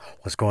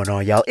What's going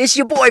on, y'all? It's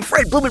your boy,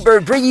 Fred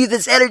Blumenberg, bringing you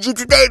this energy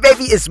today,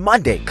 baby. It's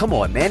Monday. Come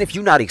on, man. If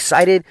you're not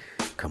excited,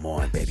 come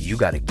on, baby. You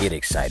got to get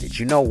excited.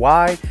 You know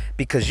why?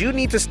 Because you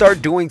need to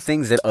start doing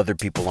things that other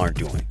people aren't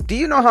doing. Do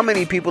you know how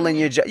many people in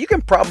your job? You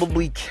can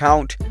probably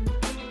count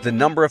the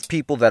number of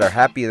people that are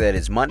happy that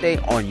it's Monday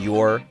on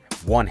your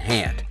one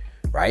hand,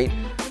 right?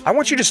 I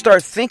want you to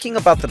start thinking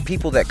about the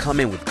people that come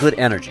in with good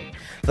energy,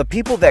 the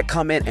people that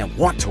come in and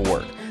want to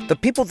work, the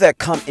people that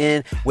come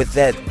in with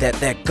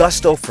that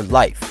gusto for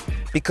life.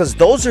 Because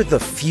those are the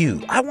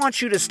few. I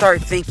want you to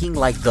start thinking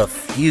like the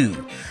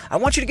few. I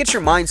want you to get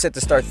your mindset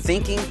to start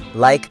thinking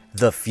like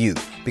the few.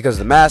 Because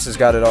the masses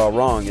got it all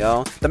wrong,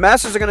 y'all. The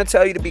masses are going to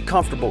tell you to be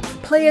comfortable.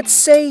 Play it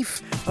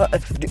safe.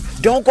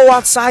 Don't go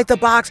outside the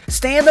box.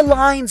 Stay in the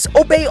lines.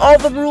 Obey all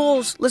the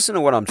rules. Listen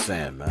to what I'm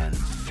saying, man.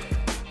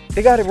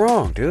 They got it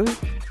wrong, dude.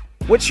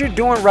 What you're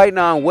doing right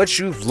now and what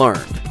you've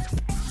learned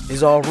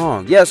is all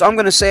wrong. Yes, I'm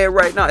going to say it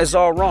right now. It's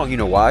all wrong. You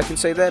know why I can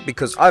say that?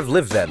 Because I've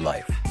lived that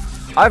life.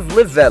 I've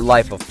lived that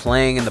life of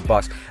playing in the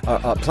box,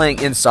 playing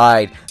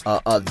inside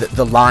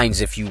the lines,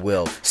 if you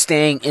will,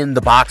 staying in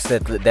the box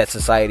that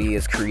society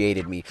has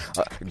created me.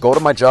 Go to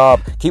my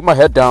job, keep my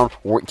head down,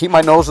 keep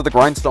my nose to the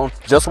grindstone,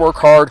 just work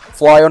hard,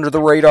 fly under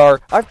the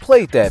radar. I've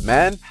played that,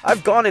 man.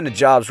 I've gone into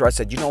jobs where I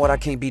said, you know what, I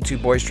can't be too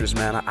boisterous,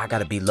 man. I got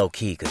to be low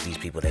key because these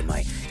people, they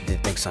might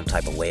think some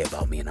type of way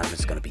about me, and I'm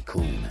just going to be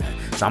cool, man.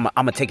 So I'm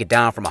going to take it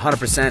down from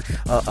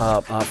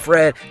 100%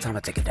 Fred, so I'm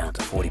going to take it down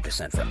to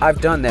 40% Fred.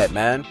 I've done that,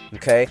 man,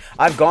 okay?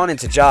 I've gone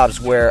into jobs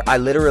where I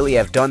literally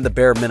have done the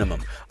bare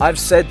minimum. I've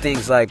said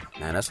things like,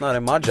 man, that's not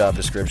in my job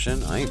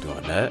description. I ain't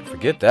doing that.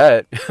 Forget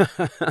that.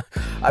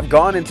 I've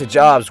gone into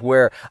jobs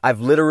where I've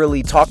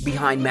literally talked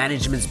behind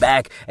management's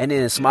back and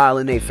then smile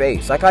in their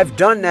face. Like, I've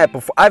done that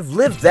before. I've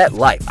lived that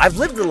life. I've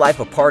lived the life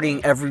of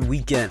partying every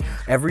weekend,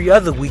 every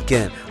other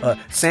weekend,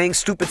 saying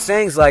stupid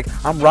sayings like,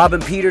 I'm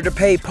robbing Peter to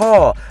pay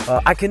Paul.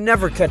 I can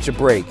never catch a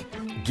break.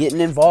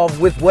 Getting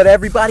involved with what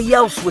everybody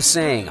else was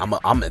saying.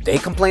 They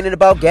complaining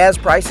about gas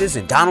prices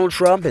and Donald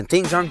Trump and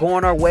things aren't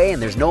going our way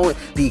and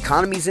the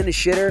economy's in the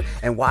shitter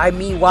and why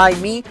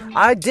me?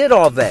 I did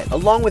all that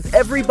along with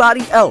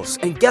everybody else.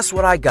 And guess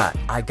what I got?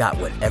 I got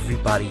what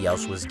everybody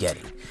else was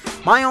getting.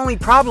 My only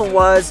problem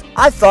was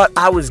I thought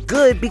I was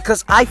good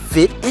because I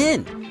fit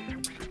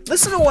in.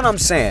 Listen to what I'm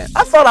saying.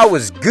 I thought I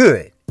was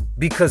good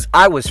because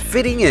I was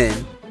fitting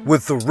in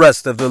with the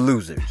rest of the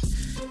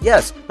losers.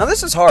 Yes, now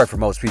this is hard for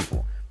most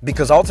people.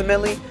 Because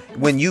ultimately,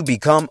 when you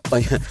become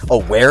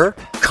aware,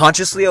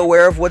 consciously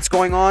aware of what's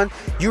going on,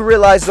 you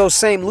realize those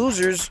same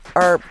losers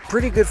are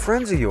pretty good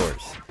friends of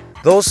yours.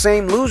 Those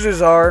same losers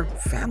are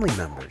family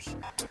members.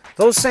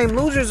 Those same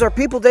losers are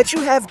people that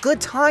you have good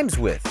times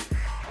with.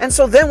 And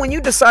so then when you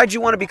decide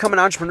you want to become an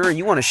entrepreneur and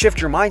you want to shift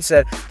your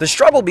mindset, the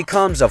struggle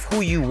becomes of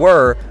who you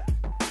were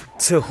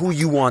to who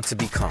you want to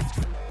become.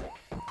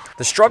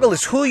 The struggle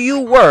is who you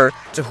were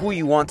to who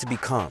you want to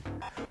become.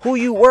 Who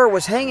you were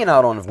was hanging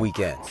out on the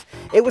weekends.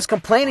 It was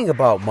complaining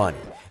about money.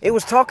 It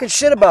was talking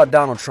shit about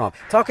Donald Trump,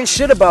 talking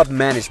shit about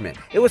management.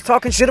 It was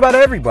talking shit about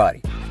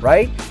everybody,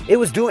 right? It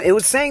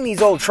was saying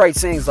these old trite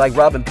sayings like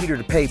robbing Peter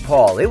to pay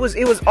Paul. It was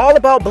all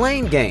about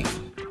blame game.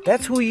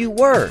 That's who you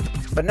were.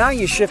 But now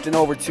you're shifting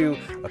over to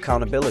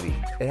accountability.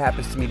 It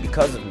happens to me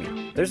because of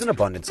me. There's an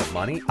abundance of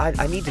money.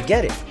 I need to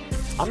get it.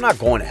 I'm not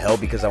going to hell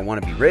because I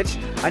want to be rich.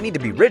 I need to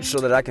be rich so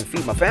that I can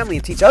feed my family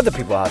and teach other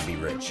people how to be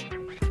rich.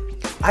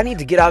 I need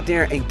to get out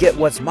there and get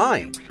what's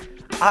mine.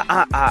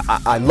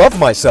 I love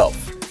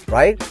myself,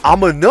 right?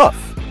 I'm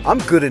enough. I'm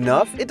good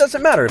enough. It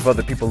doesn't matter if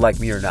other people like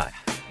me or not.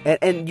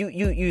 And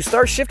you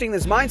start shifting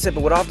this mindset,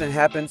 but what often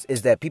happens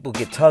is that people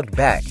get tugged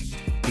back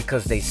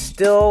because they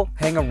still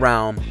hang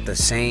around the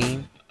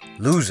same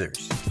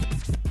losers.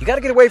 You got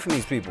to get away from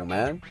these people,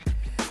 man.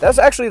 That's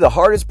actually the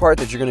hardest part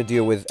that you're going to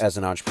deal with as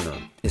an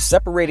entrepreneur, is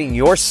separating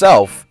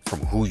yourself from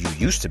who you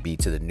used to be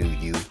to the new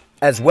you,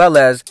 as well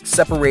as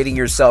separating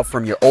yourself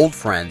from your old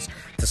friends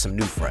to some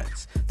new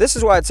friends. This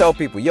is why I tell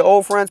people, your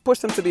old friends, push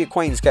them to the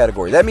acquaintance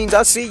category. That means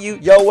I see you.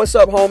 Yo, what's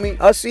up, homie?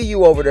 I see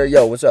you over there.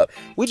 Yo, what's up?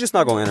 We just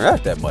not going to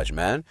interact that much,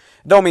 man.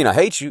 Don't mean I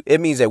hate you.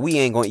 It means that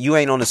you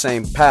ain't on the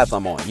same path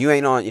I'm on.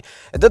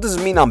 That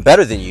doesn't mean I'm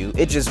better than you.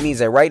 It just means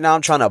that right now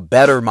I'm trying to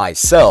better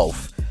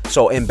myself.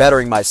 So in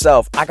bettering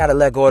myself, I got to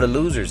let go of the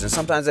losers. And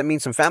sometimes that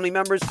means some family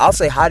members. I'll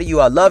say hi to you,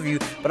 I love you,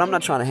 but I'm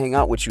not trying to hang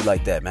out with you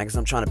like that, man, because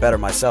I'm trying to better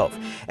myself.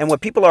 And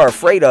what people are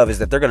afraid of is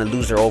that they're going to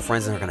lose their old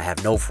friends and they're going to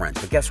have no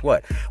friends. But guess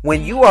what?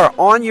 When you are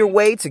on your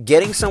way to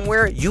getting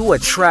somewhere, you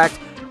attract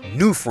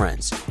new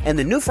friends. And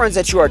the new friends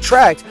that you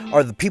attract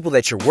are the people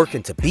that you're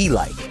working to be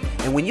like.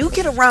 And when you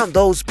get around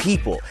those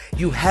people,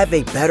 you have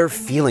a better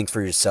feeling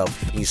for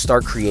yourself and you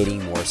start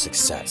creating more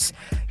success.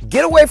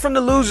 Get away from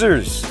the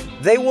losers.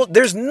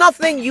 There's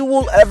nothing you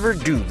will ever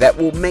do that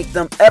will make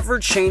them ever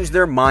change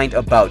their mind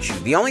about you.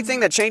 The only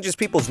thing that changes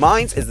people's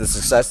minds is the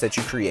success that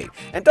you create.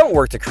 And don't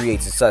work to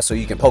create success so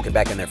you can poke it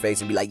back in their face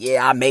and be like,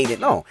 yeah, I made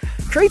it. No,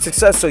 create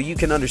success so you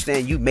can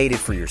understand you made it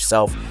for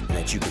yourself and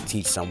that you can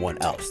teach someone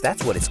else.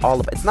 That's what it's all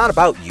about. It's not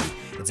about you.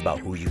 It's about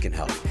who you can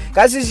help.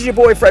 Guys, this is your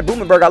boy, Fred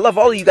Blumenberg. I love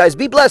all of you guys.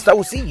 Be blessed. I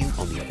will see you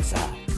on the other side.